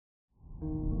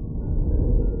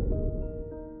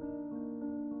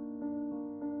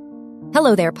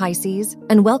Hello there, Pisces,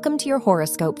 and welcome to your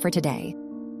horoscope for today,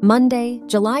 Monday,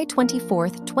 July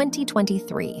 24th,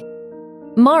 2023.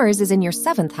 Mars is in your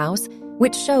 7th house,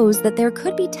 which shows that there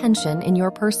could be tension in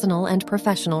your personal and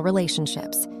professional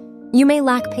relationships. You may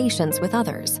lack patience with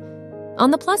others. On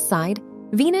the plus side,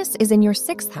 Venus is in your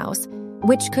 6th house,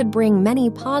 which could bring many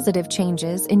positive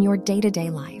changes in your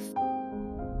day-to-day life.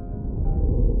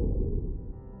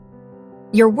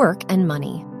 Your work and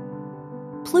money.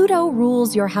 Pluto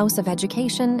rules your house of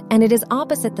education, and it is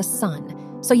opposite the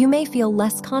sun, so you may feel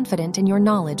less confident in your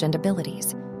knowledge and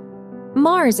abilities.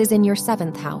 Mars is in your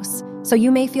 7th house, so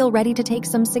you may feel ready to take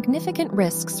some significant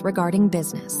risks regarding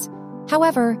business.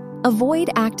 However, avoid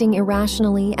acting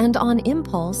irrationally and on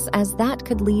impulse, as that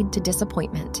could lead to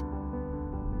disappointment.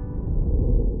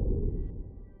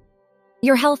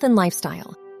 Your health and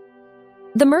lifestyle.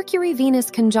 The Mercury-Venus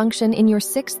conjunction in your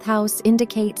 6th house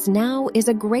indicates now is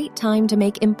a great time to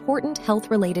make important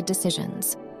health-related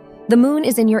decisions. The moon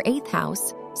is in your 8th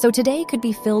house, so today could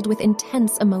be filled with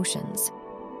intense emotions.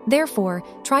 Therefore,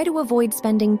 try to avoid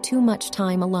spending too much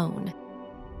time alone.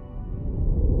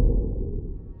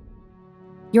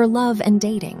 Your love and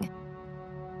dating.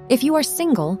 If you are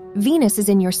single, Venus is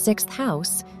in your 6th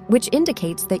house, which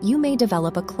indicates that you may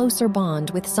develop a closer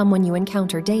bond with someone you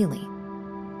encounter daily.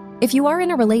 If you are in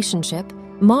a relationship,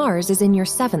 Mars is in your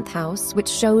 7th house, which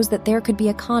shows that there could be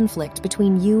a conflict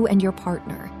between you and your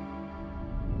partner.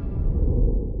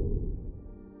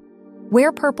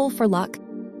 Wear purple for luck.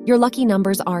 Your lucky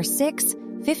numbers are 6,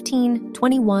 15,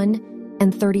 21,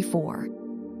 and 34.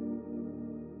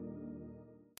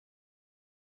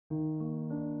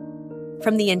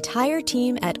 From the entire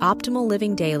team at Optimal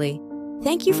Living Daily,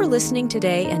 thank you for listening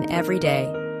today and every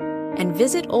day. And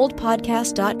visit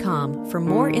oldpodcast.com for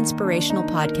more inspirational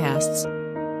podcasts.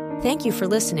 Thank you for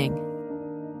listening.